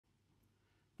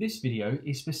This video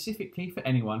is specifically for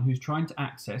anyone who's trying to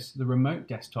access the remote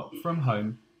desktop from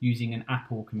home using an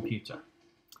Apple computer.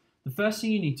 The first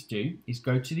thing you need to do is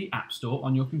go to the App Store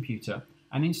on your computer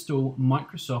and install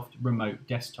Microsoft Remote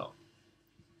Desktop.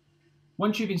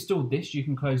 Once you've installed this, you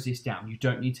can close this down. You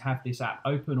don't need to have this app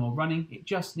open or running, it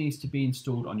just needs to be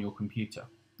installed on your computer.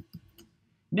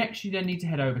 Next, you then need to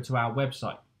head over to our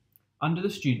website. Under the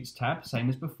Students tab, same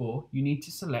as before, you need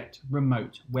to select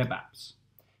Remote Web Apps.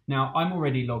 Now, I'm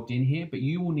already logged in here, but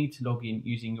you will need to log in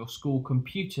using your school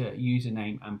computer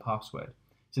username and password.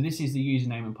 So this is the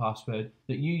username and password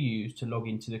that you use to log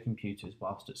into the computers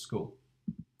whilst at school.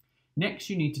 Next,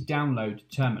 you need to download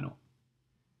Terminal.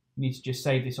 You need to just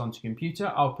save this onto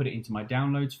computer. I'll put it into my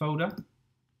downloads folder.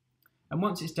 And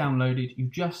once it's downloaded, you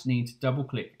just need to double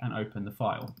click and open the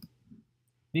file.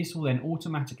 This will then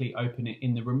automatically open it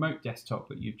in the remote desktop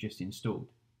that you've just installed.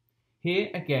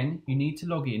 Here again, you need to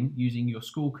log in using your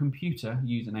school computer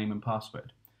username and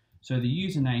password. So the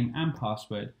username and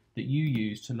password that you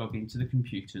use to log into the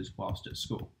computers whilst at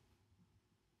school.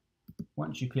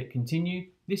 Once you click continue,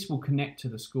 this will connect to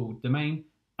the school domain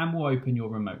and will open your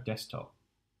remote desktop.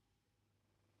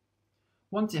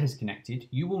 Once it has connected,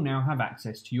 you will now have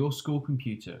access to your school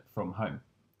computer from home.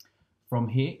 From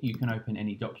here, you can open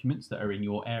any documents that are in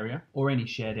your area or any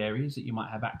shared areas that you might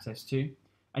have access to.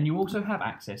 And you also have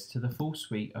access to the full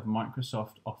suite of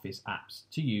Microsoft Office apps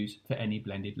to use for any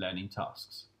blended learning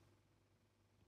tasks.